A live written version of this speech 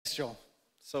Joel.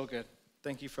 So good.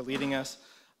 Thank you for leading us.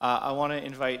 I want to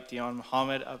invite Dion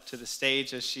Muhammad up to the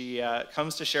stage as she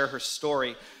comes to share her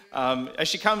story. As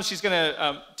she comes, she's going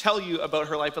to tell you about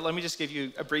her life, but let me just give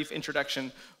you a brief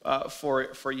introduction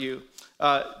for you.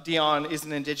 Dion is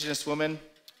an Indigenous woman,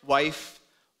 wife,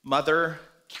 mother,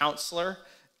 counselor,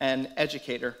 and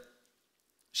educator.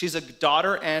 She's a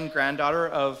daughter and granddaughter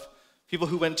of people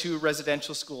who went to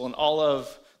residential school and all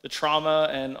of the trauma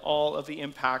and all of the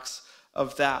impacts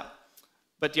of that.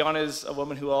 But Dion is a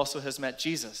woman who also has met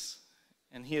Jesus,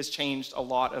 and he has changed a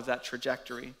lot of that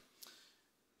trajectory.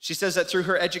 She says that through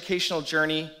her educational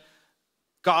journey,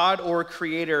 God or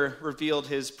Creator revealed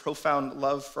his profound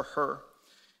love for her.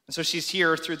 And so she's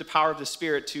here through the power of the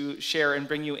Spirit to share and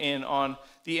bring you in on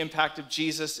the impact of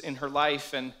Jesus in her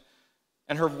life and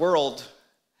her world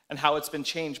and how it's been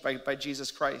changed by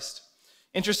Jesus Christ.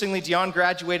 Interestingly, Dion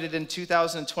graduated in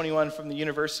 2021 from the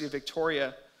University of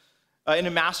Victoria in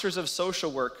a Master's of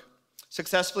Social Work,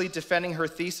 successfully defending her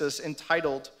thesis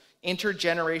entitled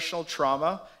Intergenerational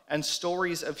Trauma and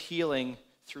Stories of Healing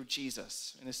Through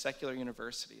Jesus in a secular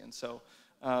university. And so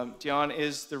Dion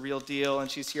is the real deal, and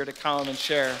she's here to come and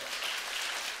share.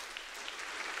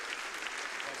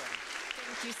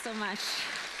 Thank you so much.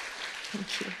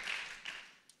 Thank you.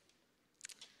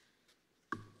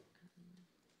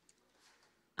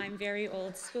 I'm very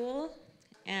old school,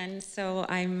 and so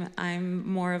I'm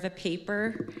more of a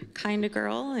paper kind of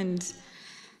girl, and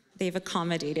they've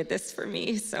accommodated this for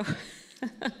me, so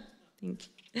thank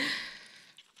you. Okay.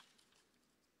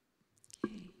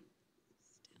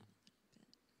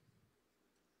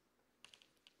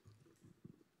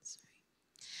 Sorry.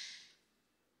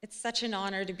 It's such an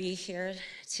honor to be here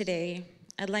today.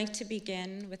 I'd like to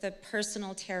begin with a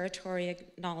personal territory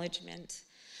acknowledgement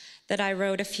that I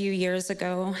wrote a few years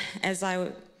ago, as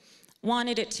I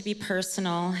wanted it to be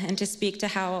personal and to speak to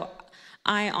how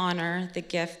I honor the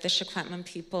gift the Secwepemc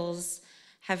peoples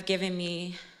have given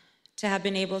me to have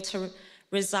been able to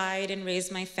reside and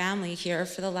raise my family here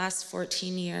for the last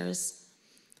 14 years.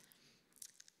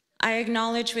 I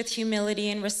acknowledge with humility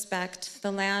and respect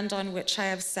the land on which I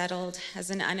have settled as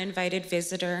an uninvited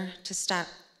visitor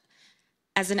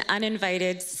as an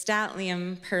uninvited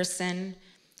Statliam person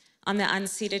on the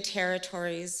unceded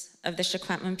territories of the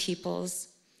Secwepemc peoples.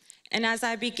 And as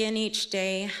I begin each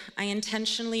day, I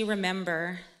intentionally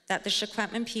remember that the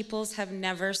Secwepemc peoples have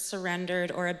never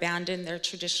surrendered or abandoned their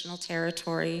traditional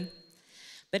territory,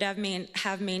 but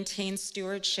have maintained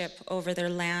stewardship over their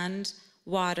land,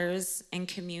 waters, and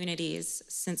communities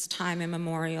since time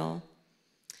immemorial.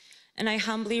 And I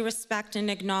humbly respect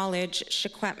and acknowledge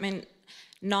Secwepemc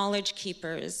knowledge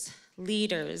keepers,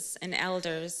 leaders, and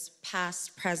elders,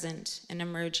 past, present, and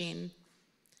emerging.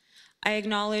 I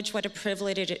acknowledge what a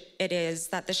privilege it is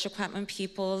that the Secwepemc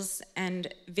peoples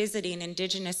and visiting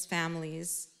Indigenous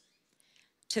families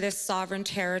to this sovereign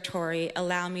territory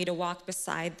allow me to walk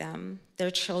beside them,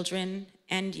 their children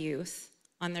and youth,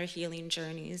 on their healing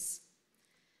journeys.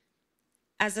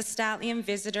 As a Statliam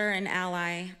visitor and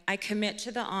ally, I commit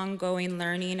to the ongoing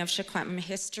learning of Secwepemc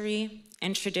history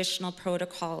and traditional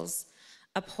protocols,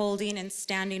 upholding and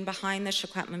standing behind the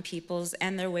Secwepemc peoples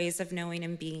and their ways of knowing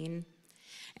and being,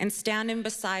 and standing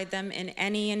beside them in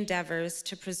any endeavors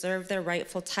to preserve their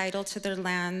rightful title to their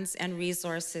lands and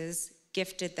resources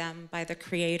gifted them by the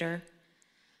Creator.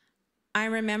 I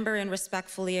remember and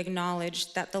respectfully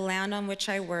acknowledge that the land on which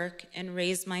I work and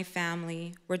raise my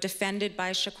family were defended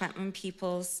by Secwepemc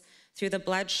peoples through the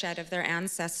bloodshed of their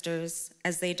ancestors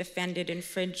as they defended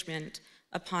infringement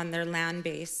upon their land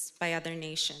base by other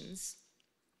nations.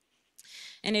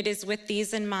 And it is with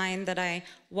these in mind that I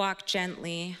walk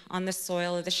gently on the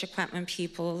soil of the Secwepemc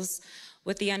peoples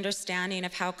with the understanding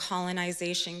of how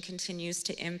colonization continues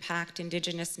to impact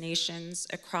Indigenous nations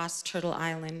across Turtle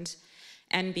Island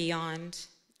and beyond.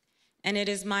 And it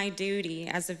is my duty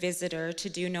as a visitor to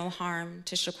do no harm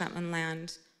to Secwepemc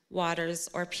land, waters,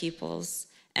 or peoples,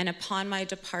 and upon my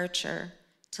departure,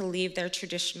 to leave their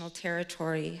traditional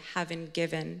territory, having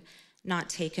given, not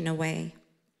taken away.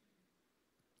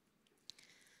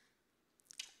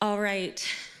 All right,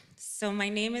 so my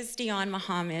name is Dion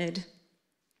Muhammad,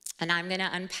 and I'm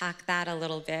gonna unpack that a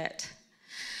little bit.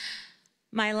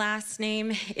 My last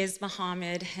name is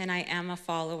Muhammad, and I am a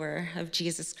follower of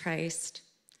Jesus Christ.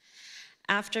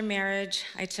 After marriage,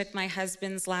 I took my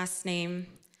husband's last name.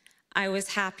 I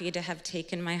was happy to have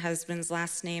taken my husband's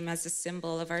last name as a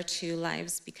symbol of our two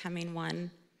lives becoming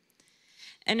one.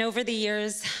 And over the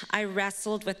years, I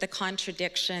wrestled with the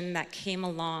contradiction that came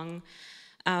along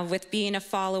with being a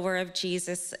follower of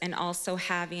Jesus and also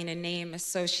having a name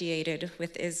associated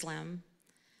with Islam.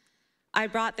 I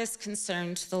brought this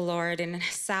concern to the Lord and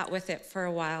sat with it for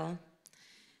a while.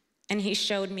 And he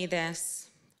showed me this.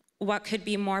 What could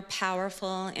be more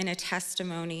powerful in a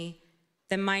testimony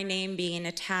than my name being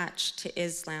attached to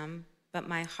Islam, but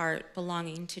my heart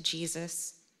belonging to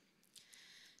Jesus?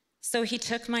 So he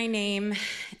took my name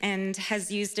and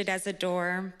has used it as a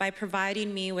door by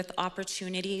providing me with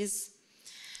opportunities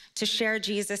to share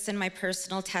Jesus in my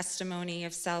personal testimony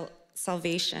of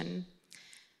salvation.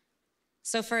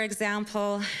 So for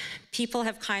example, people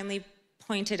have kindly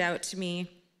pointed out to me,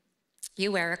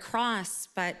 you wear a cross,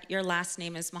 but your last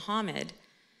name is Muhammad.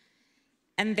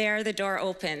 And there the door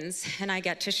opens, and I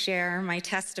get to share my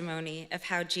testimony of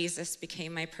how Jesus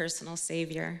became my personal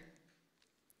savior.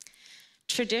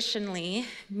 Traditionally,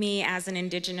 me as an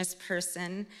Indigenous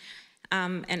person,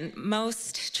 and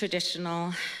most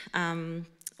traditional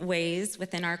ways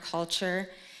within our culture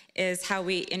is how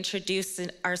we introduce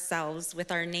ourselves with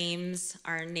our names,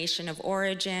 our nation of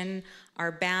origin,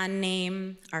 our band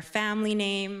name, our family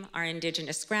name, our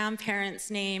Indigenous grandparents'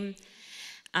 name.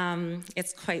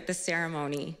 It's quite the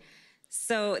ceremony.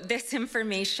 So this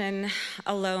information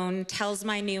alone tells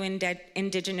my new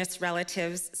Indigenous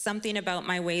relatives something about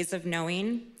my ways of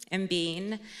knowing and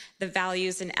being, the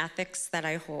values and ethics that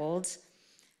I hold.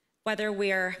 Whether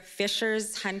we're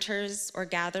fishers, hunters, or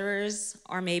gatherers,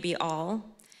 or maybe all,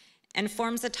 and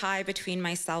forms a tie between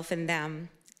myself and them.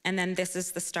 And then this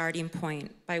is the starting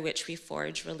point by which we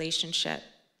forge relationship.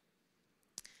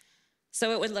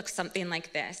 So it would look something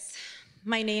like this.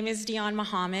 My name is Dion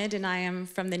Muhammad, and I am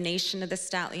from the nation of the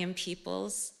Statliam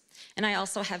peoples. And I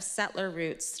also have settler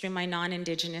roots through my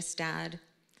non-Indigenous dad.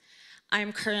 I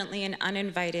am currently an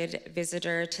uninvited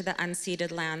visitor to the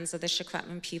unceded lands of the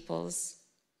Secwepemc peoples,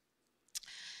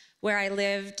 where I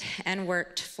lived and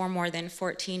worked for more than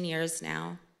 14 years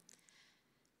now.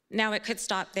 Now it could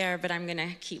stop there, but I'm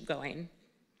gonna keep going.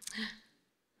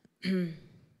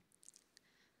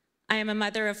 I am a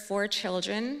mother of 4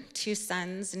 children, 2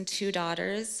 sons and 2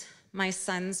 daughters. My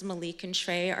sons, Malik and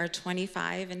Trey, are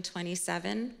 25 and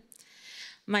 27.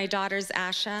 My daughters,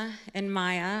 Asha and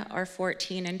Maya, are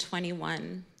 14 and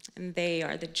 21, and they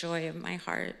are the joy of my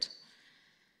heart.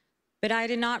 But I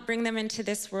did not bring them into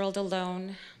this world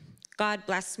alone. God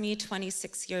blessed me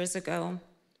 26 years ago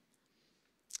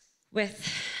with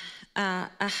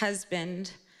a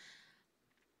husband,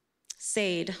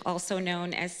 Said, also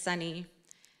known as Sunny.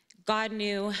 God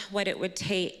knew what it would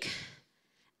take.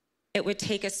 It would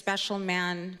take a special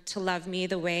man to love me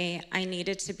the way I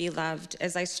needed to be loved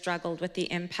as I struggled with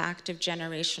the impact of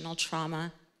generational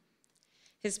trauma.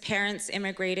 His parents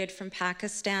immigrated from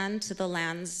Pakistan to the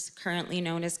lands currently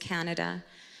known as Canada.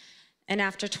 And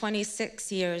after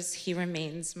 26 years, he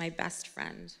remains my best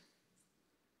friend.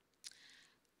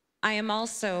 I am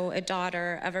also a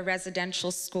daughter of a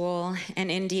residential school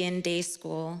and Indian day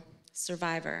school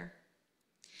survivor,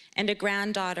 and a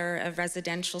granddaughter of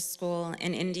residential school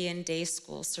and Indian day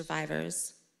school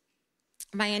survivors.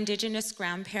 My Indigenous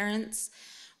grandparents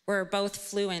were both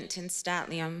fluent in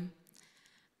Statliam.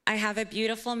 I have a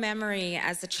beautiful memory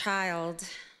as a child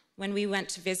when we went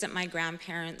to visit my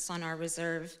grandparents on our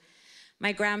reserve.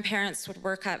 My grandparents would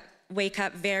wake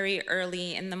up very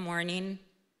early in the morning,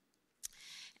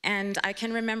 and I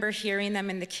can remember hearing them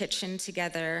in the kitchen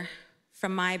together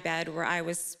from my bed where I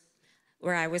was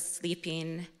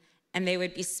sleeping, and they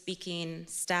would be speaking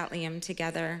Statliam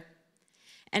together.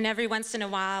 And every once in a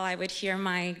while, I would hear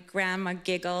my grandma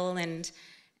giggle and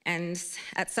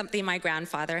at something my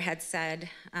grandfather had said.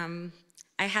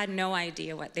 I had no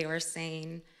idea what they were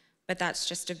saying, but that's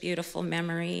just a beautiful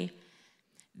memory.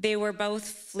 They were both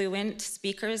fluent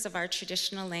speakers of our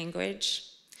traditional language.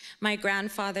 My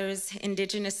grandfather's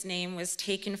Indigenous name was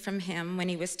taken from him when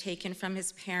he was taken from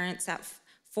his parents at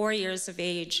 4 years of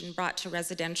age and brought to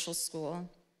residential school.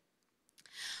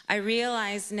 I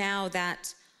realize now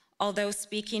that although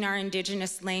speaking our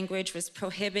Indigenous language was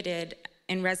prohibited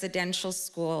in residential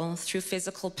school through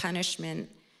physical punishment,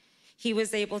 he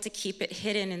was able to keep it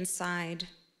hidden inside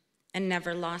and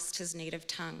never lost his native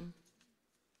tongue.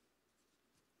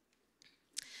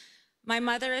 My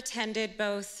mother attended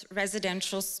both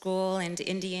residential school and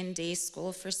Indian day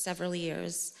school for several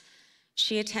years.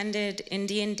 She attended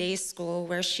Indian day school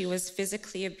where she was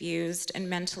physically abused and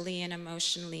mentally and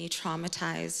emotionally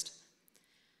traumatized.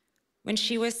 When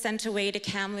she was sent away to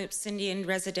Kamloops Indian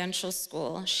residential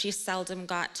school, she seldom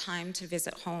got time to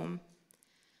visit home.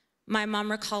 My mom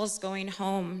recalls going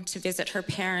home to visit her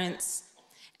parents,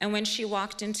 and when she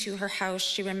walked into her house,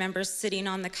 she remembers sitting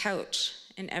on the couch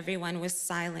and everyone was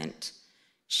silent.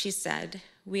 She said,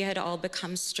 "We had all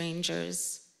become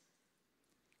strangers."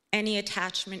 Any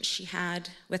attachment she had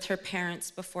with her parents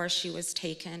before she was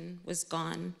taken was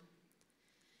gone.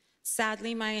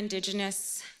 Sadly, my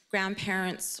Indigenous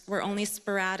grandparents were only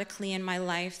sporadically in my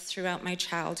life throughout my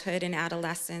childhood and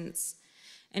adolescence.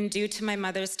 And due to my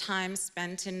mother's time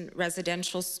spent in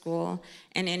residential school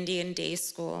and Indian day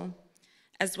school,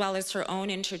 as well as her own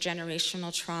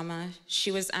intergenerational trauma, she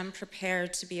was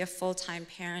unprepared to be a full-time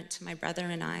parent to my brother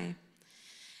and I.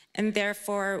 And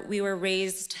therefore, we were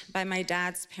raised by my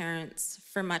dad's parents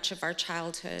for much of our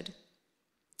childhood.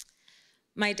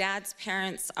 My dad's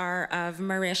parents are of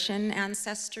Mauritian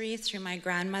ancestry through my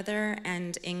grandmother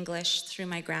and English through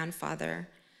my grandfather.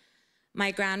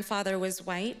 My grandfather was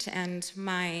white and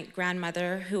my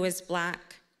grandmother, who was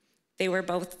Black. They were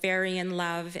both very in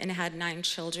love and had 9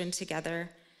 children together.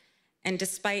 And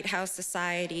despite how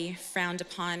society frowned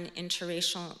upon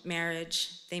interracial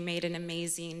marriage, they made an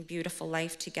amazing, beautiful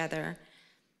life together.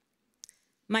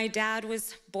 My dad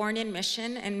was born in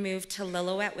Mission and moved to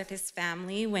Lillooet with his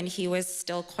family when he was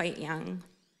still quite young.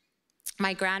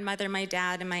 My grandmother, my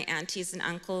dad, and my aunties and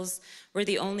uncles were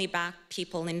the only Black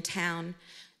people in town.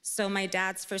 So my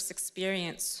dad's first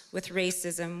experience with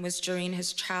racism was during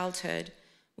his childhood,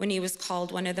 when he was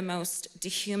called one of the most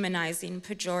dehumanizing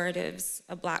pejoratives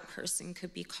a Black person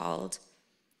could be called.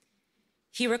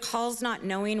 He recalls not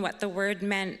knowing what the word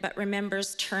meant, but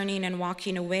remembers turning and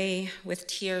walking away with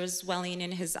tears welling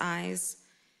in his eyes.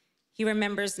 He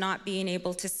remembers not being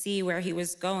able to see where he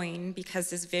was going because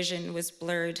his vision was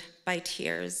blurred by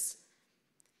tears.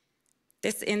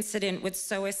 This incident would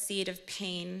sow a seed of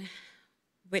pain,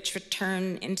 which would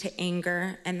turn into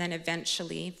anger and then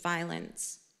eventually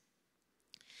violence.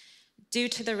 Due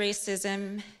to the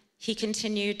racism he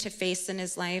continued to face in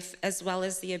his life, as well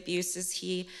as the abuses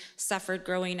he suffered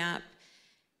growing up,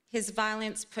 his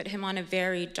violence put him on a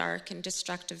very dark and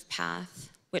destructive path,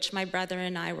 which my brother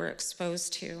and I were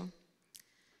exposed to.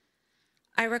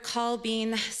 I recall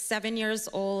being 7 years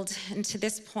old, and to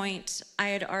this point, I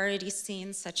had already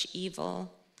seen such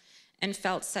evil and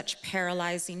felt such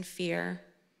paralyzing fear.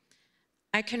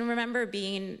 I can remember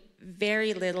being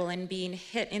very little and being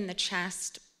hit in the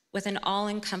chest with an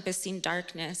all-encompassing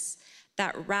darkness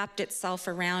that wrapped itself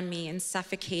around me and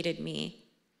suffocated me.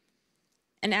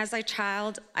 And as a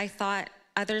child, I thought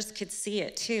others could see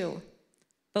it too.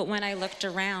 But when I looked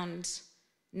around,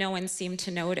 no one seemed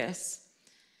to notice.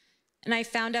 And I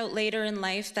found out later in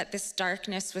life that this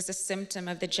darkness was a symptom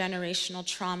of the generational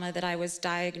trauma that I was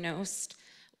diagnosed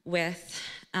with,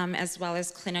 as well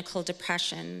as clinical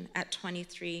depression at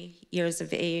 23 years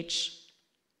of age.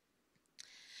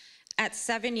 At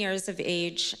 7 years of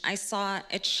age, I saw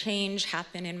a change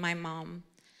happen in my mom.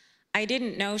 I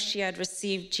didn't know she had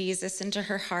received Jesus into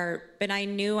her heart, but I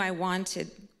knew I wanted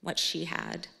what she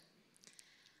had.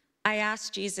 I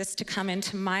asked Jesus to come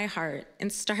into my heart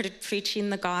and started preaching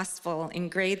the gospel in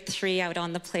grade 3 out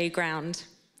on the playground.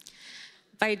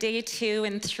 By day 2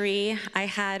 and 3, I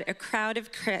had a crowd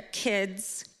of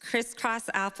kids, crisscross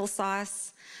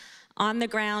applesauce, on the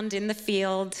ground in the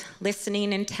field,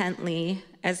 listening intently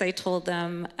as I told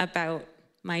them about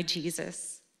my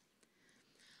Jesus.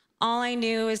 All I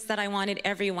knew is that I wanted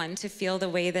everyone to feel the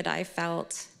way that I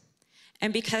felt.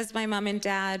 And because my mom and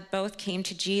dad both came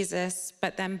to Jesus,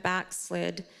 but then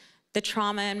backslid, the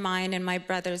trauma in mine and my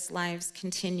brother's lives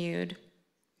continued.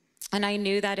 And I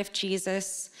knew that if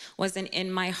Jesus wasn't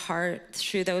in my heart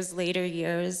through those later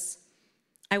years,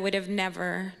 I would have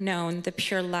never known the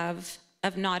pure love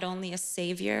of not only a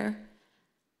Savior,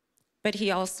 but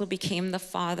he also became the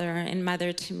father and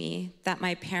mother to me that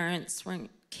my parents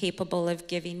weren't capable of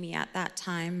giving me at that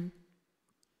time.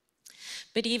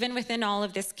 But even within all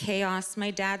of this chaos,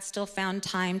 my dad still found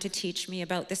time to teach me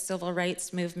about the civil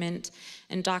rights movement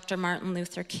and Dr. Martin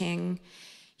Luther King.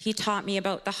 He taught me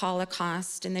about the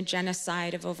Holocaust and the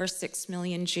genocide of over 6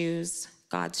 million Jews,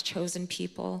 God's chosen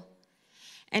people.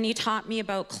 And he taught me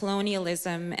about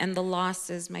colonialism and the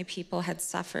losses my people had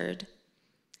suffered.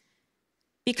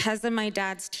 Because of my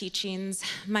dad's teachings,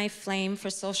 my flame for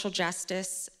social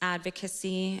justice,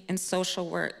 advocacy, and social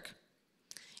work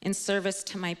in service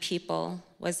to my people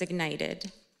was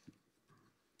ignited.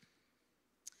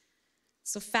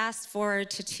 So fast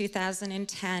forward to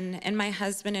 2010, and my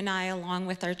husband and I, along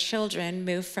with our children,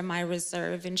 moved from my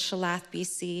reserve in Shelath,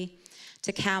 BC,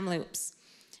 to Kamloops,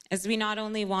 as we not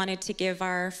only wanted to give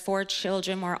our 4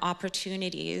 children more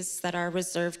opportunities that our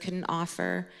reserve couldn't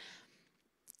offer,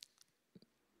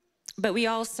 but we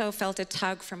also felt a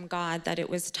tug from God that it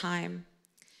was time.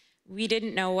 We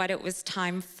didn't know what it was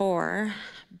time for,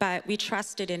 but we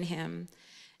trusted in him.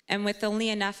 And with only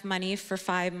enough money for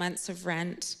 5 months of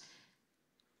rent,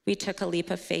 we took a leap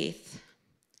of faith.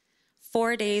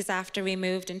 4 days after we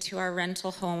moved into our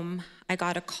rental home, I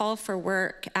got a call for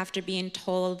work after being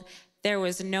told there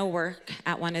was no work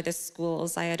at one of the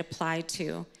schools I had applied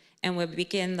to and would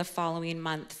begin the following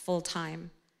month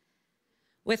full-time.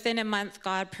 Within a month,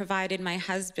 God provided my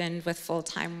husband with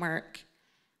full-time work.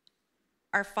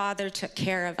 Our Father took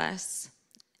care of us,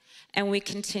 and we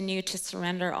continue to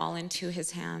surrender all into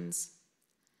his hands.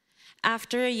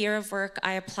 After a year of work,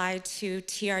 I applied to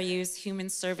TRU's Human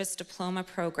Service Diploma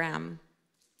program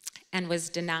and was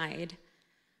denied.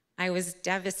 I was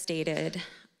devastated.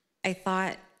 I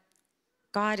thought,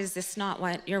 God, is this not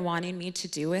what you're wanting me to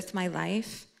do with my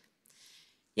life?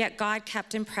 Yet God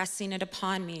kept impressing it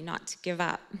upon me not to give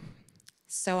up.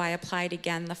 So I applied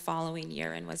again the following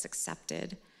year and was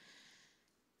accepted.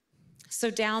 So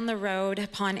down the road,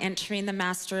 upon entering the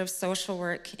Master of Social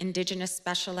Work Indigenous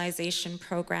Specialization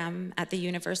program at the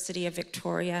University of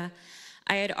Victoria,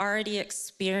 I had already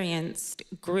experienced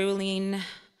grueling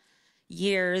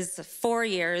 4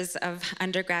 years of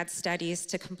undergrad studies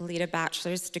to complete a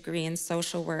bachelor's degree in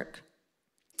social work.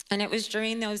 And it was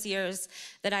during those years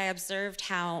that I observed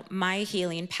how my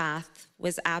healing path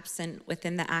was absent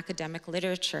within the academic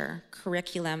literature,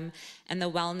 curriculum, and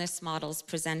the wellness models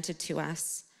presented to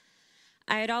us.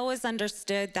 I had always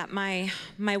understood that my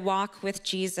walk with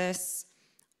Jesus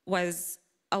was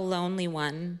a lonely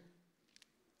one.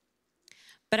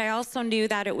 But I also knew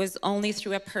that it was only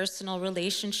through a personal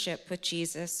relationship with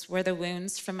Jesus where the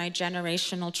wounds from my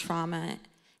generational trauma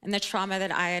and the trauma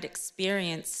that I had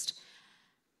experienced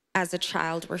as a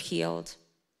child were healed.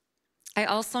 I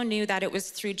also knew that it was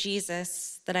through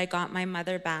Jesus that I got my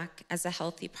mother back as a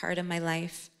healthy part of my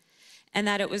life, and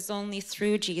that it was only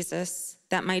through Jesus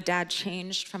that my dad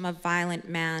changed from a violent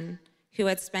man who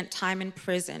had spent time in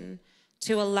prison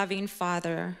to a loving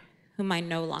father whom I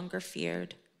no longer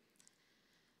feared.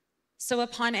 So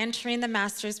upon entering the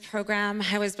master's program,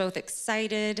 I was both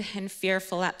excited and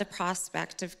fearful at the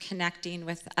prospect of connecting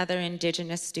with other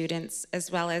Indigenous students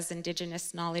as well as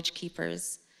Indigenous knowledge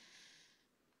keepers.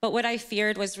 But what I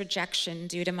feared was rejection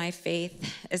due to my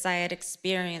faith, as I had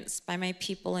experienced by my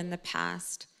people in the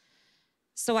past.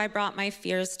 So I brought my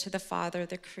fears to the Father,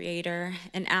 the Creator,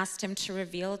 and asked him to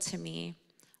reveal to me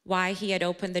why he had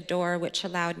opened the door which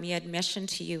allowed me admission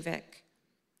to UVic.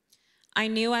 I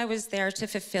knew I was there to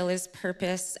fulfill his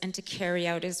purpose and to carry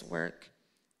out his work.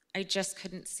 I just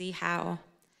couldn't see how.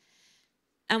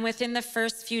 And within the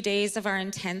first few days of our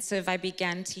intensive, I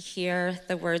began to hear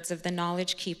the words of the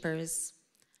knowledge keepers.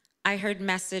 I heard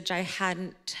messages I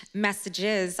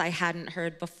hadn't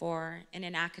heard before in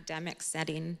an academic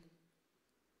setting.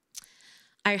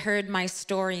 I heard my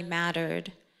story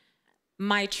mattered,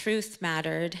 my truth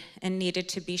mattered and needed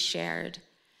to be shared.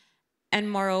 And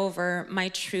moreover, my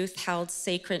truth held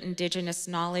sacred Indigenous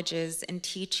knowledges and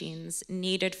teachings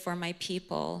needed for my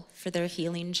people for their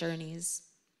healing journeys.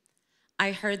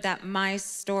 I heard that my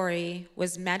story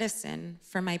was medicine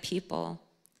for my people.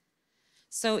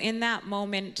 So in that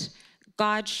moment,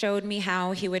 God showed me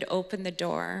how he would open the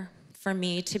door for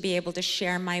me to be able to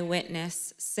share my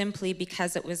witness simply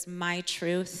because it was my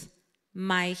truth,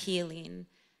 my healing,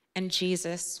 and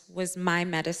Jesus was my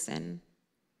medicine.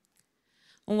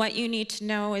 What you need to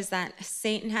know is that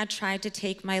Satan had tried to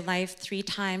take my life 3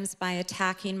 times by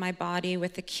attacking my body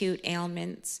with acute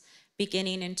ailments,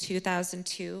 beginning in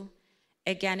 2002,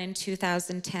 again in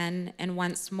 2010, and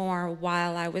once more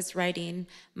while I was writing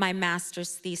my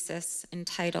master's thesis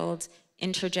entitled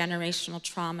Intergenerational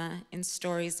Trauma in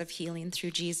Stories of Healing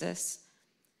Through Jesus.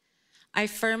 I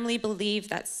firmly believe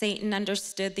that Satan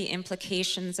understood the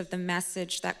implications of the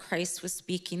message that Christ was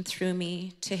speaking through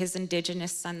me to his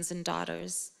Indigenous sons and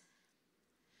daughters.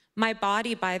 My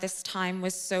body by this time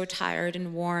was so tired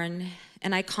and worn,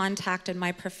 and I contacted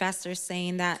my professor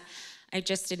saying that I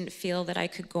just didn't feel that I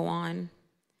could go on.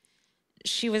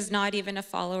 She was not even a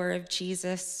follower of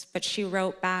Jesus, but she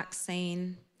wrote back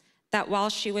saying that while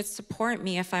she would support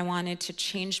me if I wanted to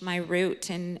change my route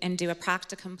and do a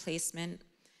practicum placement,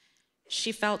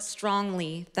 she felt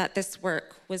strongly that this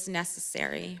work was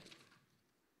necessary.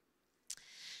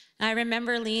 I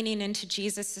remember leaning into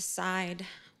Jesus' side,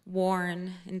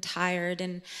 worn and tired,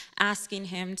 and asking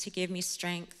him to give me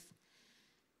strength.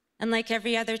 And like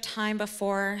every other time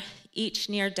before, each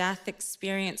near-death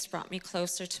experience brought me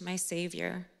closer to my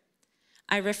Savior.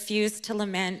 I refused to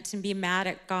lament and be mad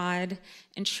at God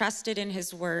and trusted in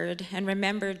his word and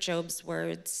remembered Job's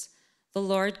words, "The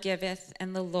Lord giveth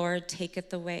and the Lord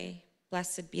taketh away.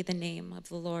 Blessed be the name of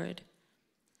the Lord."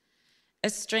 A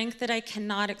strength that I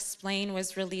cannot explain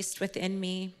was released within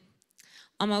me.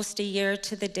 Almost a year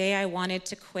to the day I wanted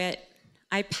to quit,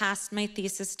 I passed my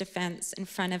thesis defense in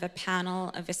front of a panel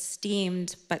of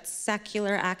esteemed but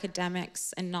secular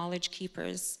academics and knowledge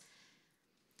keepers.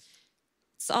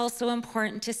 It's also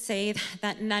important to say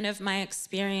that none of my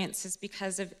experience is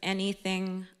because of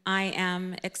anything I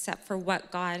am except for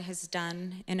what God has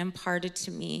done and imparted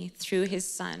to me through his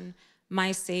Son,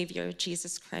 my Savior,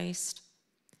 Jesus Christ.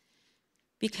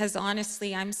 Because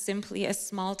honestly, I'm simply a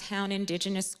small-town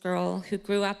Indigenous girl who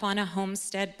grew up on a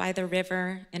homestead by the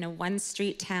river in a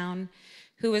one-street town,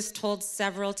 who was told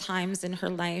several times in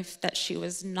her life that she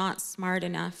was not smart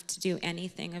enough to do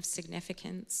anything of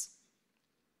significance.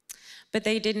 But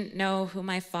they didn't know who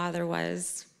my father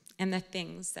was and the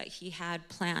things that he had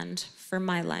planned for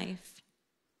my life.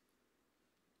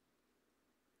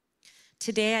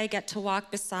 Today, I get to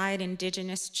walk beside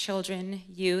Indigenous children,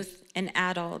 youth, and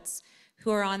adults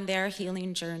who are on their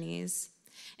healing journeys.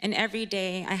 And every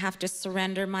day, I have to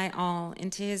surrender my all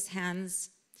into his hands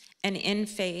and in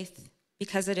faith,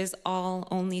 because it is all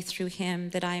only through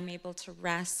him that I am able to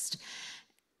rest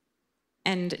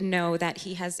and know that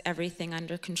he has everything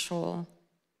under control.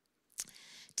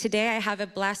 Today, I have a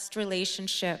blessed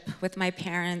relationship with my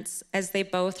parents as they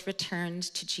both returned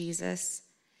to Jesus.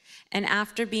 And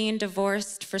after being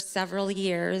divorced for several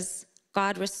years,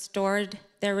 God restored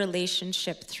their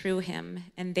relationship through him,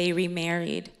 and they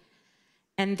remarried.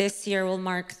 And this year will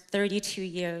mark 32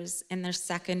 years in their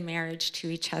second marriage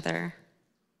to each other.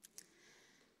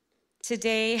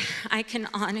 Today, I can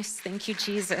thank you,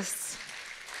 Jesus.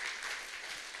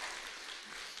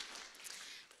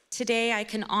 Today, I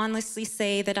can honestly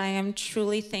say that I am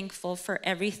truly thankful for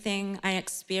everything I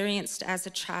experienced as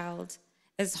a child,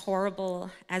 as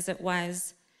horrible as it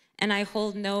was, and I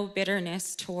hold no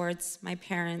bitterness towards my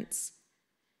parents.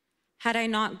 Had I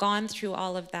not gone through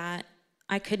all of that,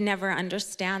 I could never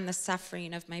understand the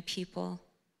suffering of my people.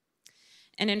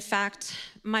 And in fact,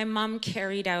 my mom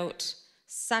carried out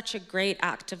such a great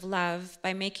act of love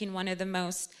by making one of the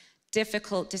most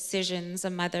difficult decisions a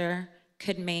mother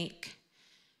could make.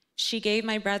 She gave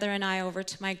my brother and I over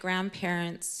to my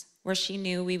grandparents, where she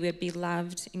knew we would be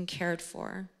loved and cared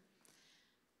for.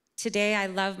 Today, I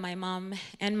love my mom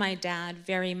and my dad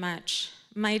very much.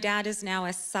 My dad is now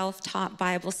a self-taught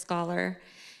Bible scholar,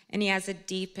 and he has a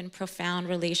deep and profound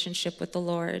relationship with the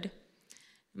Lord.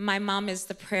 My mom is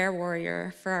the prayer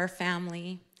warrior for our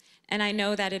family, and I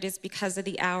know that it is because of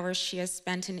the hours she has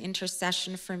spent in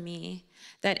intercession for me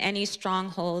that any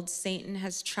strongholds Satan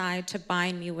has tried to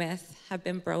bind me with have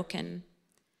been broken.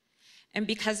 And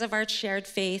because of our shared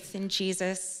faith in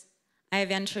Jesus, I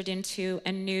have entered into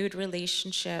a renewed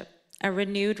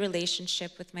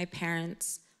relationship with my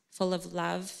parents, full of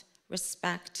love,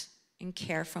 respect, and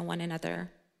care for one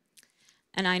another.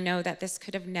 And I know that this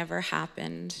could have never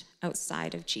happened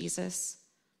outside of Jesus.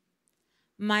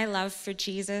 My love for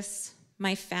Jesus,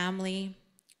 my family,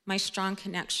 my strong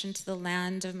connection to the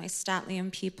land of my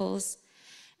Statlian peoples,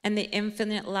 and the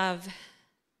infinite love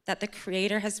that the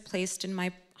Creator has placed in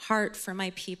my heart for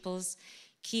my peoples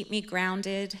keep me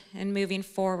grounded and moving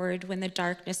forward when the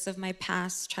darkness of my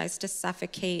past tries to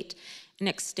suffocate and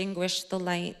extinguish the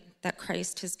light that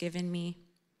Christ has given me.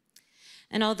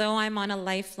 And although I'm on a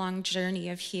lifelong journey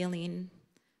of healing,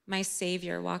 my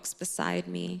Savior walks beside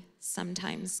me,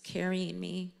 sometimes carrying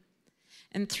me.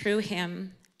 And through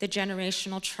him, the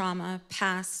generational trauma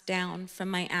passed down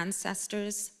from my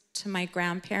ancestors to my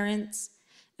grandparents,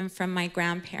 and from my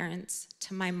grandparents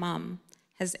to my mom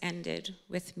has ended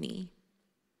with me.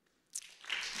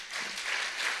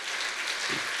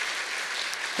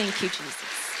 Thank you, Jesus.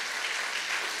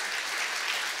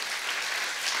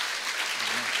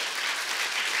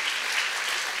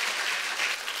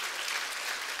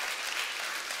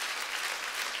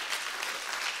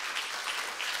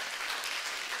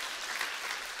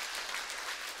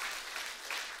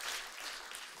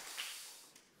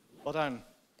 Well done,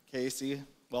 Casey.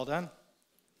 Well done.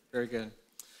 Very good.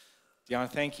 Deanna,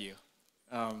 thank you.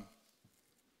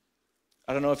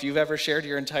 I don't know if you've ever shared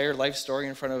your entire life story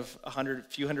in front of a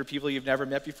few hundred people you've never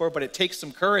met before, but it takes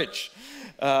some courage.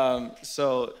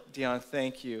 So, Deanna,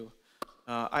 thank you.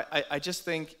 I just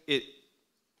think it,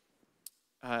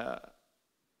 by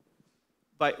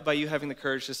you having the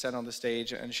courage to stand on the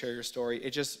stage and share your story,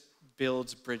 it just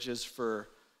builds bridges for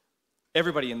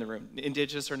everybody in the room,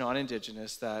 Indigenous or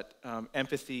non-Indigenous, that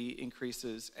empathy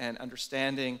increases and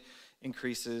understanding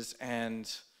increases,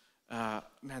 and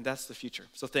man, that's the future.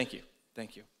 So thank you.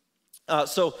 Thank you.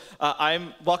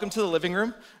 I'm welcome to the living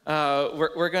room.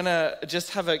 We're gonna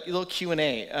just have a little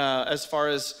Q&A as far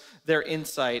as their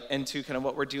insight into kind of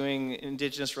what we're doing,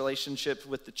 Indigenous relationship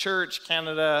with the church,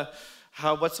 Canada,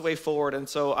 what's the way forward. And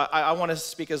so I want to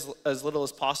speak as little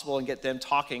as possible and get them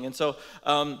talking. And so,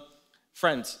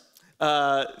 friends,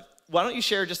 why don't you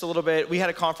share just a little bit? We had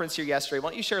a conference here yesterday. Why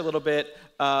don't you share a little bit,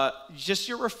 just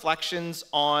your reflections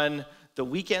on the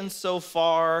weekend so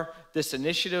far, this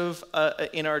initiative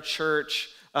in our church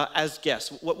as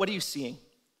guests. What are you seeing?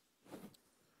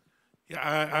 Yeah,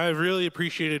 I really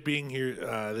appreciated being here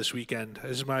this weekend.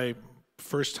 This is my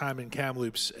first time in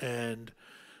Kamloops, and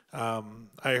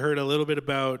I heard a little bit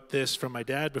about this from my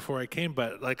dad before I came,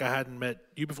 but like I hadn't met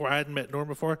you before, I hadn't met Norm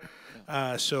before,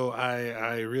 so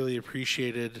I really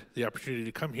appreciated the opportunity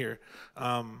to come here.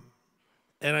 And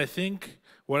I think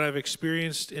what I've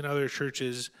experienced in other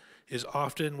churches is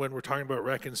often when we're talking about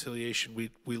reconciliation,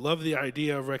 we love the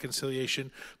idea of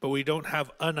reconciliation, but we don't have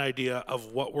an idea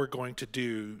of what we're going to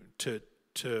do to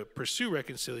pursue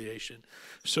reconciliation.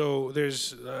 So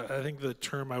there's, I think the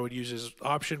term I would use is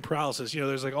option paralysis. You know,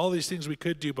 there's like all these things we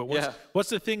could do, but what's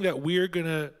the thing that we're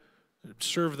gonna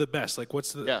serve the best? Like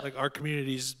what's the like our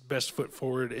community's best foot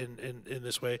forward in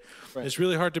this way? Right. It's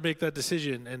really hard to make that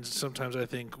decision, and sometimes I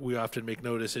think we often make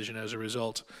no decision as a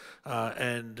result.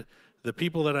 And the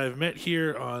people that I've met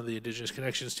here on the Indigenous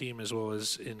Connections team, as well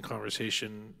as in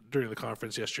conversation during the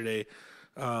conference yesterday,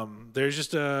 there's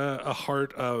just a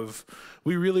heart of,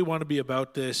 we really want to be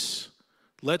about this.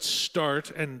 Let's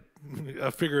start and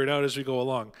figure it out as we go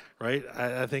along, right?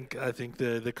 I think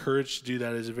the courage to do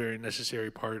that is a very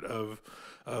necessary part of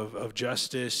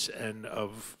justice and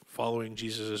of following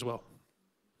Jesus as well.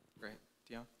 Great,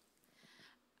 Dion.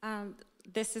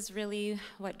 This is really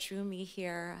what drew me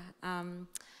here.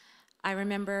 I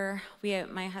remember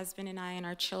my husband and I and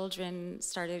our children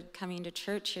started coming to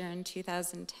church here in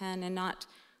 2010, and not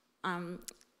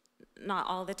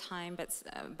all the time,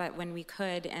 but when we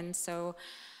could. And so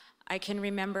I can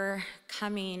remember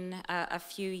coming a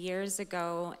few years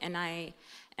ago, and I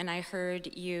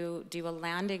heard you do a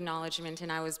land acknowledgement,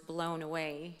 and I was blown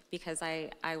away because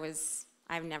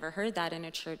I've never heard that in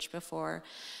a church before,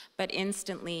 but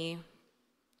instantly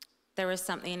there was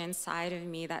something inside of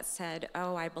me that said,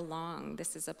 oh, I belong.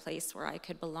 This is a place where I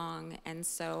could belong. And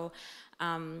so,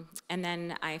 and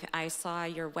then I saw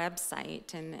your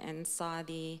website and saw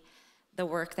the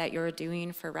work that you're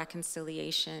doing for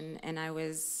reconciliation, and I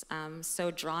was so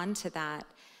drawn to that.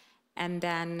 And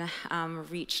then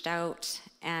reached out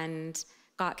and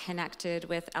got connected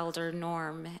with Elder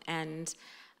Norm, and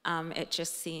it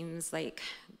just seems like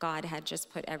God had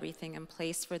just put everything in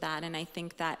place for that. And I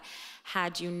think that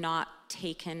had you not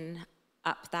taken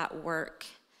up that work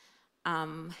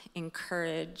in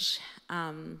courage,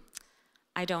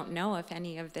 I don't know if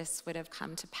any of this would have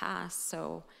come to pass.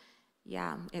 So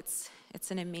yeah, it's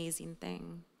an amazing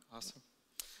thing. Awesome.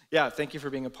 Yeah, thank you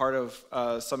for being a part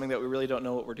of something that we really don't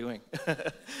know what we're doing.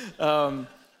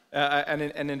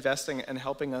 And investing and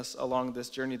helping us along this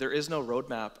journey. There is no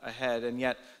roadmap ahead, and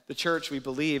yet the church, we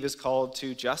believe, is called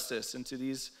to justice and to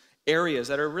these areas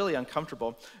that are really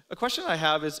uncomfortable. A question I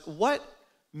have is, what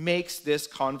makes this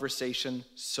conversation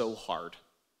so hard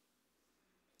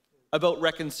about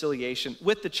reconciliation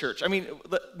with the church? I mean,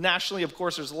 nationally, of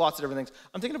course, there's lots of different things.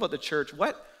 I'm thinking about the church.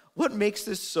 What makes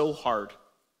this so hard?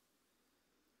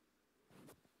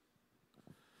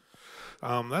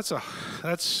 There's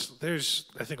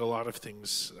I think a lot of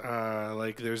things.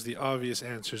 Like there's the obvious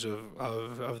answers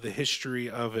of the history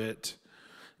of it,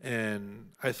 and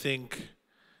I think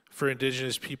for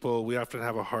Indigenous people, we often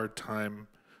have a hard time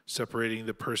separating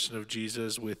the person of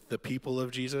Jesus with the people of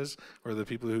Jesus, or the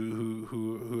people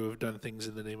who have done things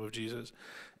in the name of Jesus,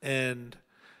 and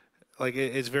like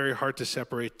it's very hard to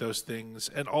separate those things.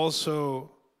 And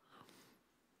also,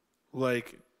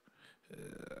 like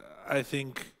I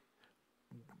think,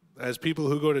 as people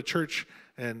who go to church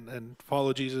and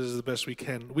follow Jesus the best we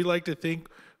can, we like to think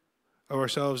of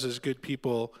ourselves as good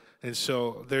people, and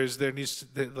so there needs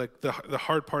to, like the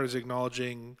hard part is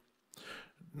acknowledging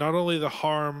not only the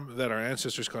harm that our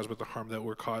ancestors caused, but the harm that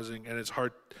we're causing. And it's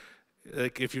hard,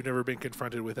 like if you've never been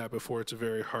confronted with that before, it's a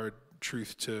very hard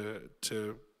truth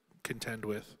to contend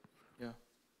with. Yeah,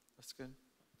 that's good.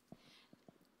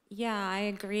 Yeah, I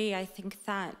agree. I think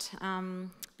that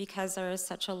because there is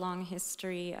such a long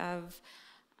history of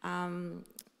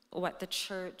what the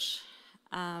church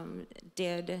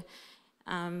did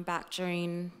back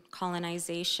during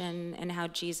colonization, and how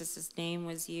Jesus' name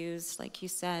was used, like you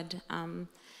said,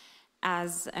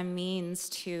 as a means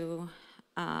to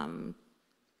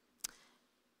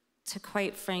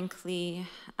quite frankly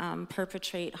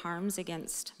perpetrate harms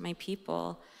against my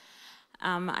people.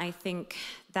 I think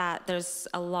that there's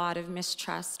a lot of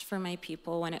mistrust for my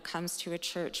people when it comes to a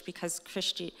church, because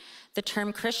the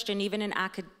term Christian, even in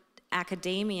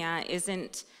academia,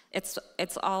 isn't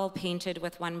it's all painted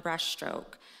with one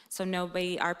brushstroke. So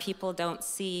our people don't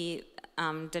see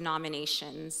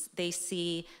denominations. They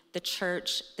see the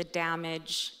church, the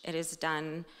damage it has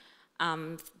done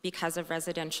because of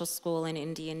residential school and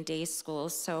Indian day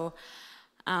schools. So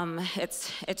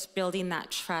it's building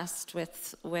that trust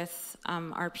with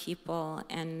our people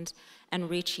and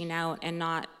reaching out and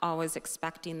not always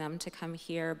expecting them to come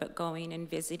here, but going and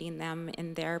visiting them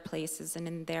in their places and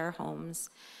in their homes,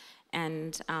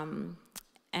 and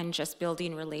just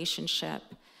building relationship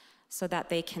so that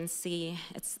they can see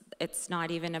it's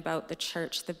not even about the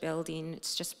church, the building.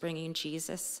 It's just bringing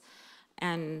Jesus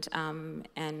and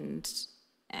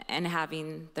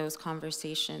having those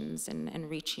conversations and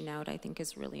reaching out, I think,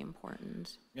 is really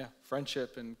important. Yeah,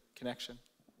 friendship and connection.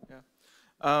 Yeah.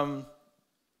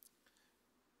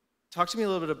 Talk to me a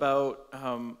little bit about,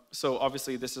 so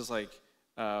obviously this is like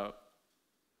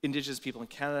Indigenous people in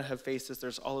Canada have faced this.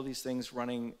 There's all of these things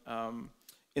running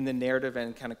in the narrative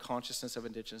and kind of consciousness of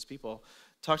Indigenous people.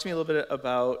 Talk to me a little bit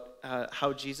about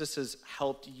how Jesus has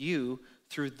helped you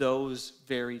through those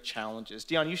very challenges.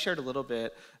 Dion, you shared a little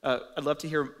bit. I'd love to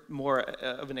hear more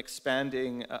of an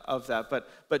expanding of that.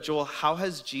 But Joel, how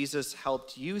has Jesus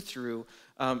helped you through?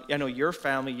 I know your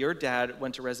family, your dad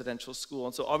went to residential school,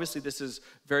 and so obviously this is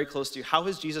very close to you. How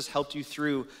has Jesus helped you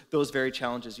through those very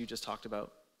challenges you just talked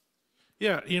about?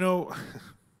 Yeah,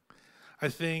 I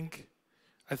think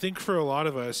for a lot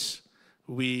of us,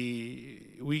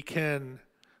 we can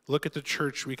look at the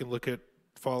church, we can look at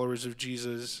followers of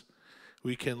Jesus,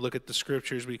 we can look at the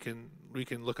scriptures, we can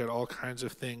look at all kinds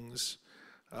of things,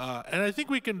 and I think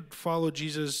we can follow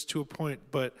Jesus to a point.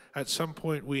 But at some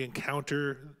point, we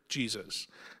encounter Jesus,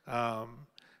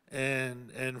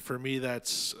 and for me,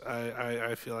 that's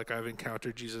I feel like I've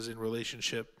encountered Jesus in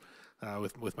relationship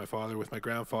with my father, with my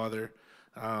grandfather.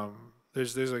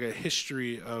 There's like a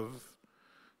history of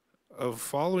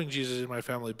following Jesus in my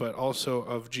family, but also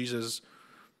of Jesus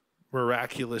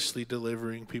miraculously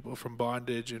delivering people from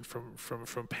bondage and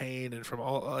from pain and from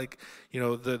all, like,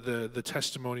 the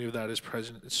testimony of that is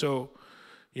present. So,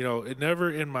 it never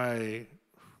in my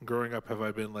growing up have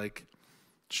I been like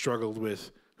struggled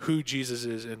with who Jesus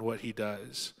is and what he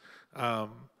does.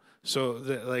 So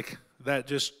that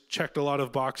just checked a lot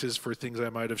of boxes for things I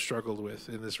might have struggled with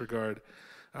in this regard.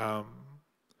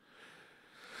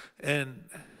 And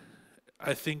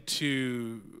I think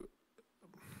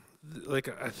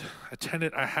a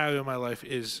tenet I have in my life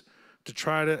is to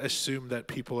try to assume that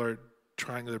people are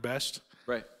trying their best.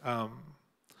 Right.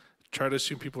 Try to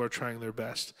assume people are trying their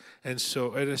best. And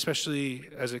especially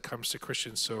as it comes to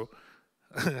Christians. So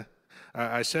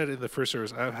I said in the first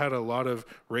service, I've had a lot of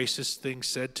racist things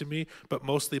said to me, but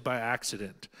mostly by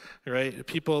accident, right?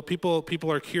 People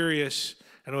are curious,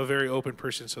 and I'm a very open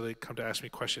person, so they come to ask me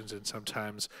questions, and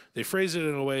sometimes they phrase it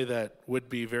in a way that would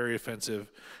be very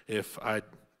offensive if I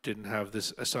didn't have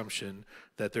this assumption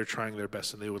that they're trying their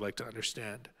best and they would like to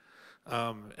understand.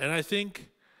 And I think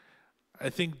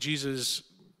Jesus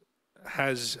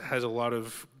has a lot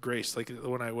of grace. Like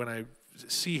when I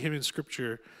see him in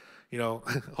Scripture,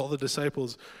 all the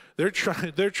disciples, they're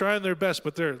trying their best,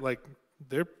 but they're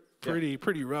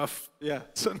pretty rough. Yeah.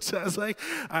 Sometimes, like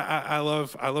I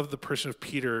love the person of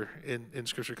Peter in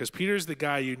Scripture, because Peter's the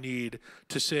guy you need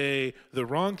to say the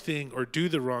wrong thing or do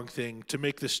the wrong thing to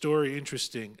make the story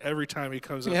interesting. Every time he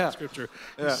comes up in Scripture,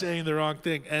 he's saying the wrong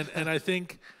thing, and I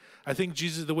think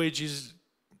Jesus, the way Jesus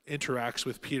interacts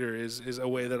with Peter is a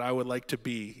way that I would like to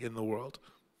be in the world.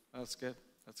 That's good.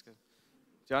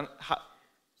 John,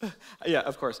 yeah,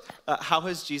 of course. How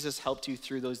has Jesus helped you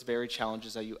through those very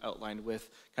challenges that you outlined with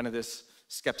kind of this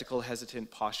skeptical,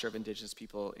 hesitant posture of Indigenous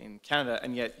people in Canada,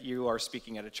 and yet you are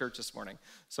speaking at a church this morning?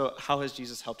 So how has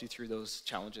Jesus helped you through those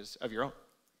challenges of your own?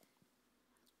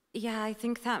 Yeah, I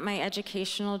think that my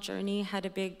educational journey had a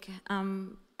big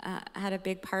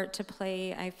part to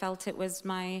play. I felt it was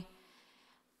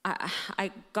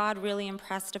God really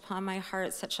impressed upon my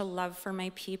heart such a love for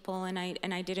my people, and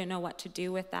I didn't know what to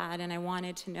do with that, and I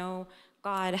wanted to know,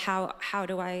 God, how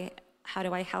do I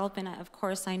help? And of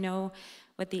course I know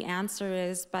what the answer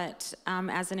is, but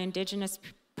as an Indigenous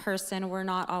person, we're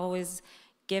not always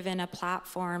given a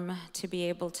platform to be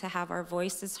able to have our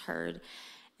voices heard.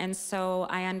 And so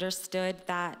I understood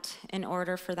that in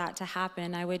order for that to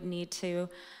happen, I would need to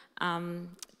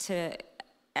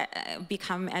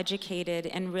become educated,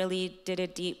 and really did a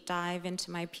deep dive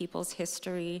into my people's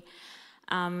history,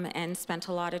 and spent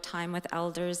a lot of time with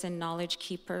elders and knowledge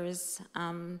keepers,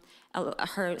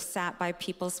 sat by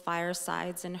people's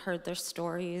firesides and heard their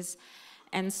stories.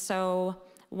 And so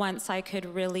once I could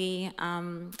really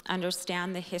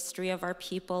understand the history of our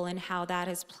people and how that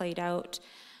has played out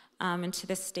and to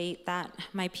the state that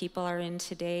my people are in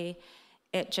today,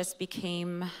 it just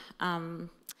became,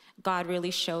 God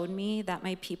really showed me that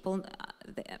my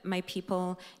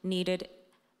people needed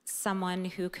someone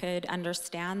who could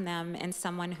understand them and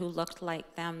someone who looked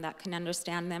like them that can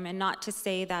understand them. And not to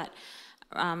say that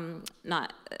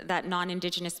that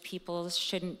non-Indigenous peoples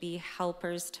shouldn't be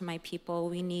helpers to my people.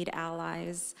 We need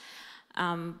allies.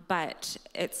 But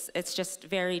it's just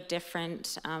very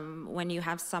different when you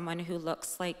have someone who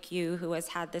looks like you, who has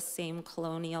had the same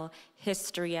colonial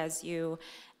history as you,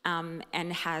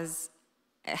 and has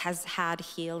had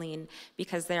healing,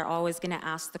 because they're always going to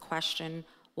ask the question,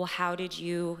 well, how did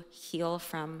you heal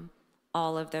from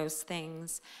all of those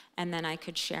things? And then I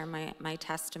could share my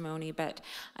testimony, but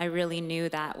I really knew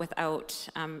that without,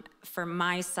 for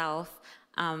myself,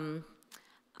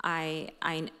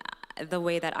 the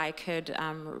way that I could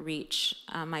reach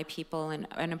my people in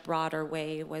a broader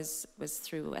way was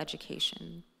through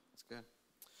education. That's good.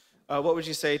 What would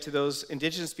you say to those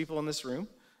Indigenous people in this room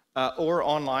or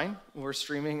online, or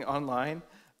streaming online,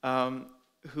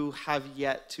 who have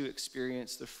yet to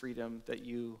experience the freedom that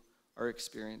you are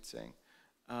experiencing?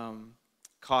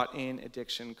 Caught in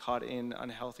addiction, caught in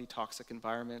unhealthy, toxic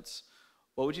environments.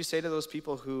 What would you say to those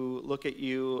people who look at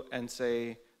you and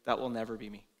say, that will never be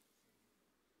me?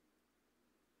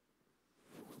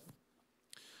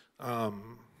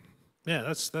 Yeah,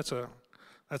 that's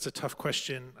a tough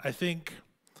question. I think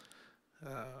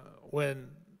when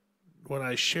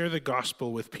I share the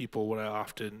gospel with people, what I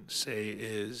often say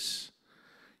is,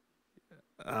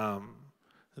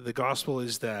 the gospel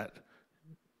is that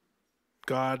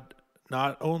God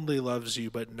not only loves you,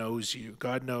 but knows you.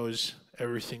 God knows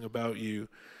everything about you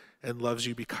and loves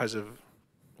you because of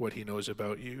what he knows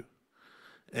about you.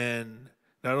 And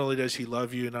not only does he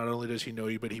love you, not only does he know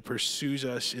you, but he pursues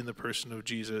us in the person of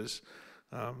Jesus,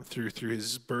 through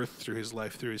his birth, through his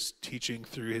life, through his teaching,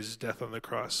 through his death on the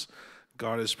cross.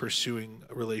 God is pursuing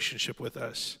a relationship with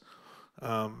us.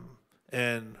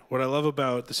 And what I love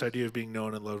about this idea of being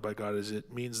known and loved by God is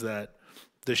it means that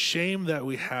the shame that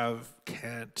we have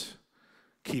can't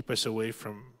keep us away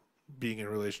from being in a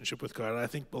relationship with God. And I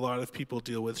think a lot of people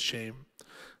deal with shame.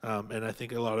 And I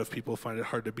think a lot of people find it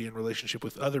hard to be in relationship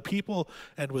with other people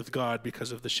and with God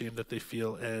because of the shame that they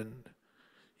feel. And,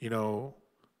 you know,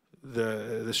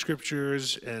 the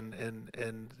scriptures and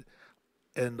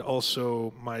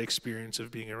also my experience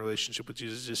of being in a relationship with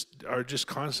Jesus are just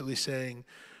constantly saying,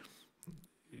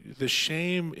 the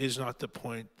shame is not the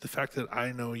point. The fact that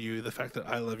I know you, the fact that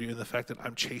I love you, and the fact that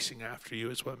I'm chasing after you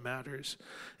is what matters.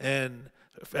 And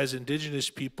as Indigenous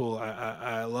people,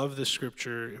 I love the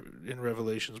scripture in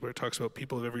Revelations where it talks about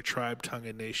people of every tribe, tongue,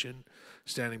 and nation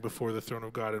standing before the throne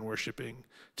of God and worshiping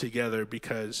together,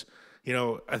 because, you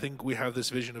know, I think we have this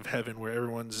vision of heaven where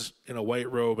everyone's in a white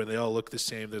robe and they all look the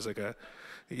same. There's like a,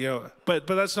 you know, but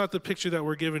that's not the picture that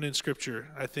we're given in scripture.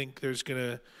 I think there's going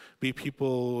to be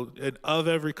people of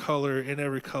every color, in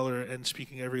every color, and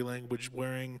speaking every language,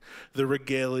 wearing the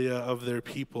regalia of their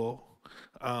people,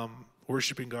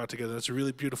 worshiping God together. That's a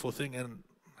really beautiful thing, and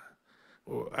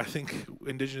I think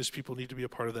Indigenous people need to be a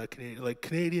part of that.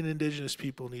 Canadian Indigenous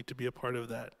people need to be a part of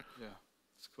that. Yeah,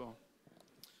 that's cool.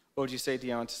 What would you say,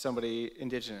 Dion, to somebody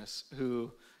Indigenous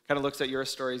who kind of looks at your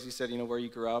stories, you said, you know, where you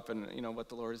grew up and, you know, what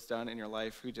the Lord has done in your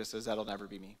life, who just says, that'll never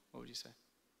be me? What would you say?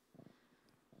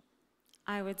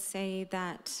 I would say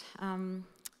that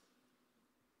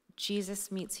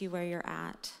Jesus meets you where you're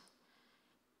at.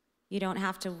 You don't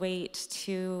have to wait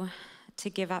to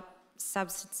give up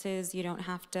substances. You don't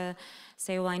have to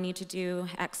say, well, I need to do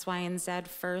X, Y, and Z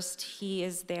first. He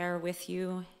is there with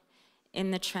you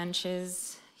in the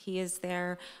trenches. He is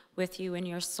there with you in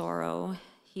your sorrow.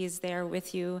 He is there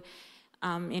with you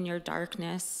in your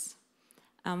darkness.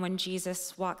 When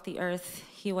Jesus walked the earth,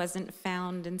 he wasn't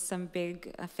found in some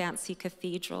big fancy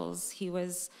cathedrals. He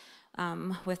was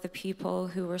with the people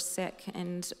who were sick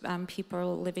and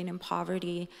people living in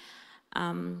poverty,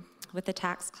 with the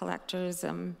tax collectors.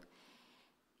 You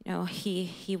know,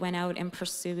 he went out and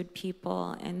pursued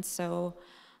people. And so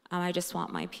I just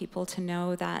want my people to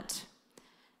know that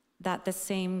the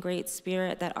same great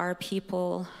spirit that our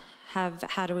people have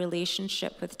had a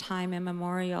relationship with time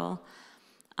immemorial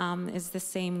is the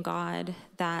same God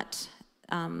that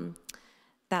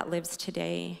lives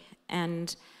today,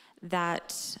 and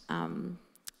that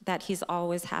he's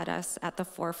always had us at the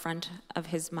forefront of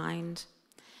his mind.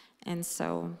 And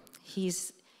so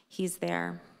he's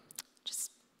there.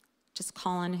 Just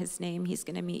call on his name. He's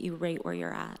going to meet you right where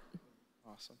you're at.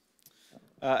 Awesome.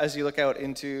 As you look out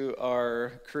into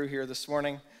our crew here this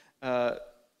morning,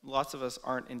 lots of us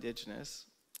aren't Indigenous.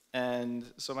 And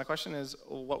so my question is,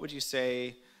 what would you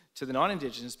say to the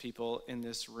non-Indigenous people in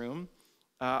this room.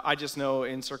 I just know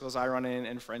in circles I run in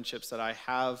and friendships that I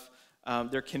have,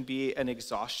 there can be an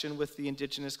exhaustion with the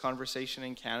Indigenous conversation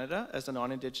in Canada as a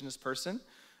non-Indigenous person.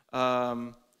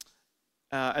 And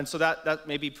so that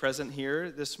may be present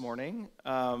here this morning.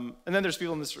 And then there's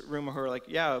people in this room who are like,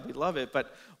 yeah, we love it.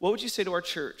 But what would you say to our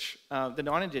church, the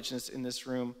non-Indigenous in this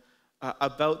room,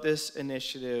 about this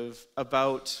initiative,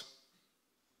 about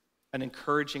an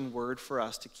encouraging word for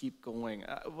us to keep going?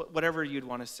 Whatever you'd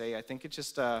want to say, I think it's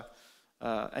just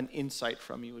an insight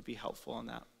from you would be helpful on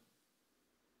that.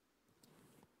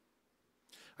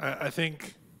 I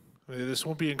think this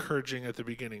won't be encouraging at the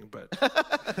beginning, but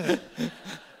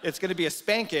it's going to be a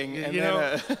spanking. And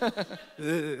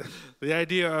the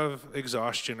idea of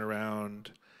exhaustion around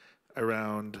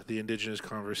the Indigenous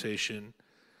conversation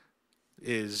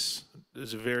is a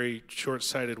very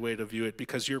short-sighted way to view it,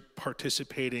 because you're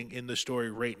participating in the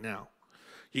story right now.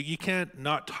 You can't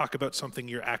not talk about something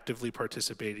you're actively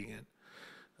participating in.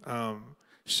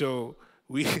 So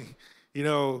we,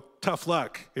 tough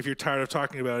luck if you're tired of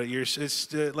talking about it.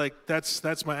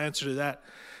 That's my answer to that.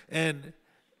 And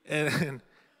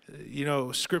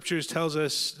scriptures tells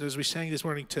us, as we sang this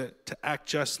morning, to act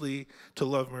justly, to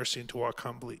love mercy, and to walk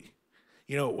humbly.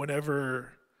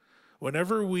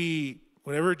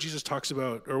 Whenever Jesus talks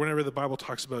about, or whenever the Bible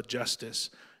talks about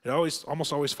justice, it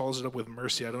almost always follows it up with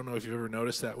mercy. I don't know if you've ever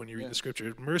noticed that when you read the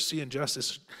scripture. Mercy and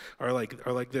justice are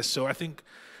like this. So I think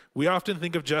we often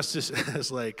think of justice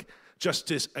as like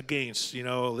justice against,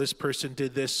 this person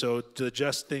did this, so the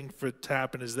just thing for it to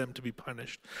happen is them to be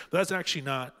punished. But that's actually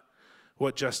not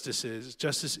what justice is.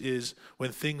 Justice is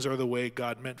when things are the way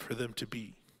God meant for them to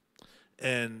be.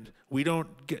 And we don't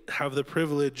have the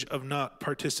privilege of not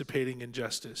participating in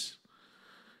justice.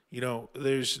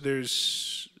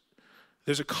 There's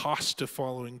a cost to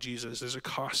following Jesus. There's a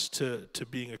cost to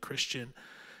being a Christian,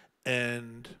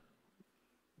 and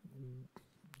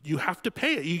you have to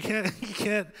pay it.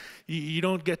 You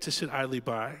don't get to sit idly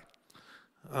by.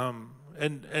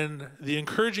 And the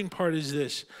encouraging part is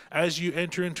this: as you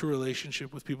enter into a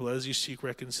relationship with people, as you seek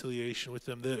reconciliation with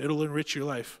them, it'll enrich your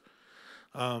life.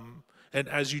 And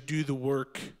as you do the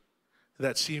work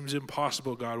that seems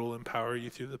impossible, God will empower you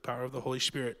through the power of the Holy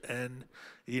Spirit. And,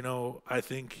 I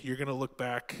think you're going to look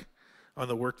back on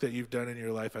the work that you've done in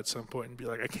your life at some point and be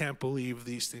like, I can't believe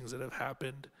these things that have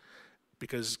happened,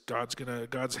 because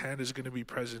God's hand is going to be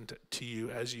present to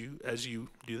you as you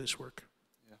do this work.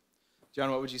 Yeah. John,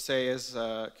 what would you say is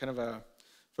for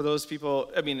those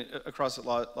people, across a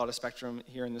lot of spectrum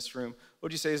here in this room, what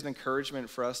would you say is an encouragement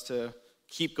for us to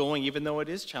keep going, even though it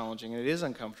is challenging and it is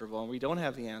uncomfortable and we don't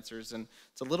have the answers and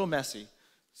it's a little messy?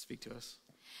 Speak to us.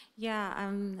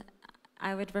 Yeah,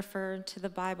 I would refer to the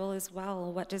Bible as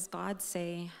well. What does God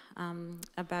say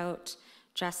about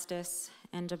justice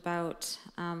and about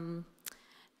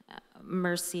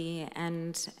mercy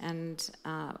and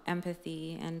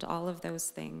empathy and all of those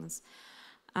things?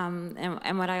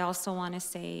 And what I also want to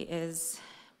say is,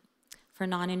 for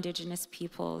non-Indigenous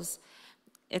peoples,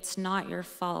 it's not your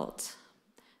fault,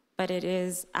 but it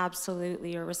is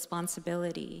absolutely your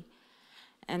responsibility.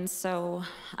 And so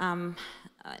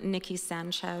Nikki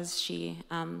Sanchez,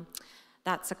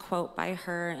 that's a quote by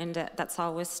her, and that's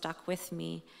always stuck with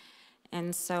me.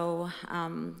 And so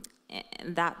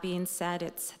that being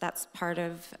said, that's part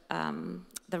of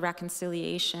the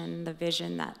reconciliation, the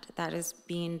vision that is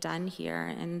being done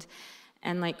here.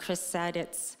 And like Chris said,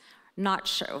 it's not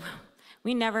sure.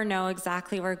 We never know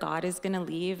exactly where God is going to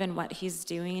leave and what he's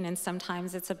doing, and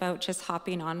sometimes it's about just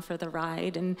hopping on for the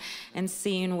ride and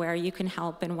seeing where you can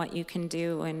help and what you can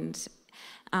do,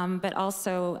 but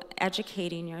also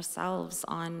educating yourselves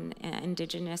on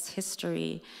Indigenous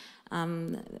history,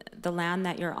 the land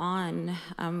that you're on,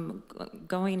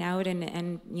 going out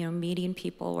and meeting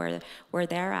people where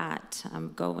they're at.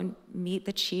 Go and meet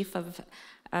the chief of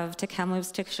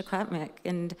Kamloops Tikshakutmik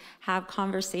and have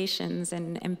conversations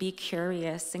and be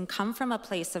curious and come from a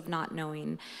place of not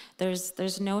knowing.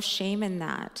 There's no shame in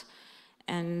that.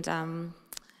 And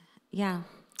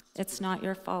it's not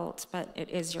your fault, but it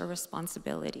is your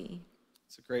responsibility.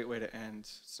 It's a great way to end.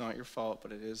 It's not your fault,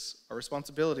 but it is our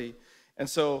responsibility. And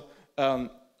so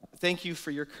thank you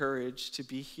for your courage to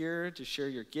be here, to share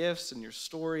your gifts and your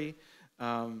story.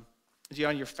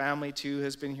 Dion, your family too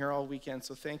has been here all weekend,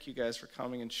 so thank you guys for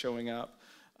coming and showing up.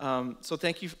 So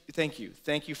thank you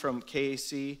from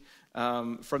KAC,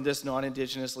 from this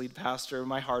non-Indigenous lead pastor.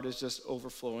 My heart is just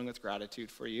overflowing with gratitude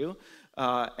for you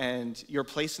and your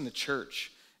place in the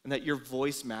church, and that your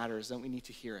voice matters, and we need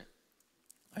to hear it.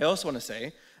 I also want to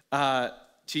say,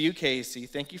 To you, Casey,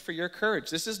 thank you for your courage.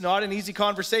 This is not an easy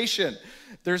conversation.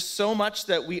 There's so much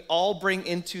that we all bring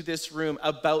into this room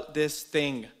about this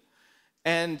thing.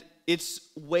 And it's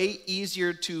way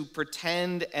easier to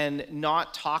pretend and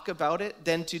not talk about it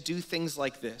than to do things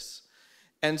like this.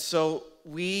 And so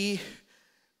we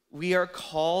are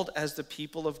called as the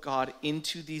people of God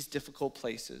into these difficult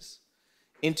places,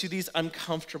 into these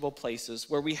uncomfortable places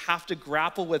where we have to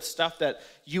grapple with stuff that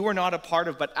you are not a part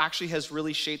of, but actually has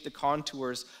really shaped the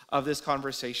contours of this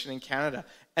conversation in Canada.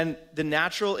 And the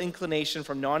natural inclination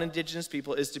from non-Indigenous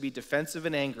people is to be defensive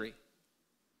and angry.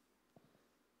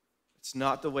 It's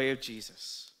not the way of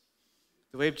Jesus.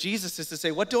 The way of Jesus is to say,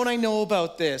 what don't I know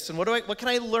about this? And what can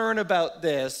I learn about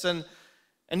this? And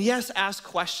yes, ask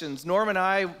questions. Norm and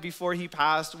I, before he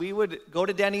passed, we would go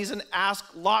to Denny's and ask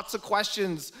lots of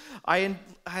questions. I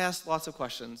asked lots of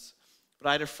questions, but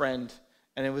I had a friend,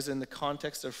 and it was in the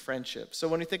context of friendship. So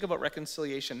when we think about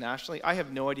reconciliation nationally, I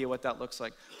have no idea what that looks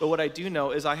like. But what I do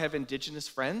know is I have Indigenous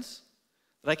friends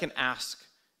that I can ask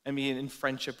and be in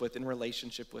friendship with, in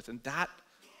relationship with, and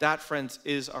that, friends,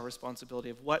 is our responsibility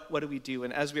of what do we do?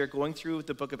 And as we are going through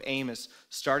the book of Amos,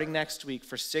 starting next week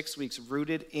for 6 weeks,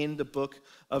 rooted in the book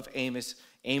of Amos,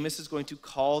 Amos is going to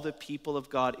call the people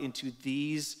of God into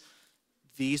these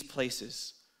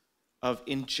places of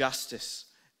injustice.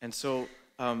 And so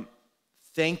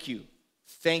thank you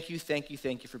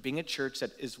for being a church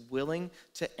that is willing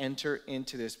to enter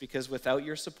into this, because without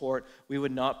your support, we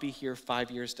would not be here 5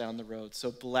 years down the road.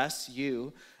 So bless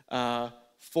you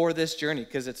for this journey,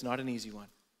 because it's not an easy one.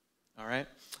 All right?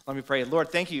 Let me pray. Lord,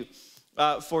 thank you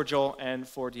for Joel and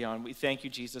for Dion. We thank you,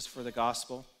 Jesus, for the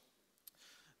gospel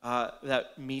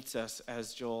that meets us,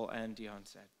 as Joel and Dion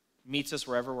said. Meets us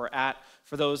wherever we're at.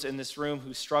 For those in this room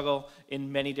who struggle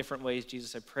in many different ways,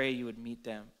 Jesus, I pray you would meet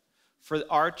them. For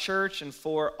our church and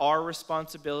for our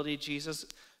responsibility, Jesus,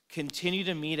 continue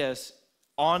to meet us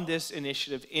on this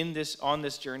initiative, on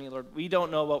this journey, Lord. We don't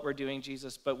know what we're doing,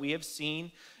 Jesus, but we have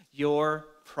seen your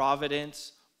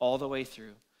providence all the way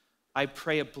through. I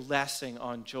pray a blessing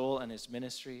on Joel and his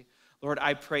ministry. Lord,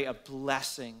 I pray a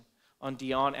blessing on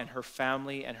Dion and her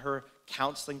family and her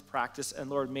counseling practice. And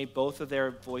Lord, may both of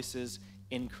their voices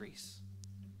increase.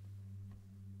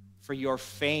 For your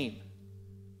fame,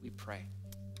 we pray.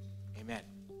 Amen.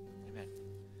 Amen.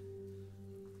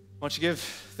 Why don't you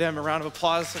give them a round of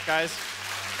applause, guys?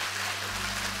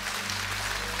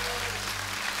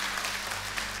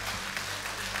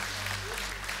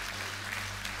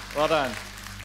 Well done.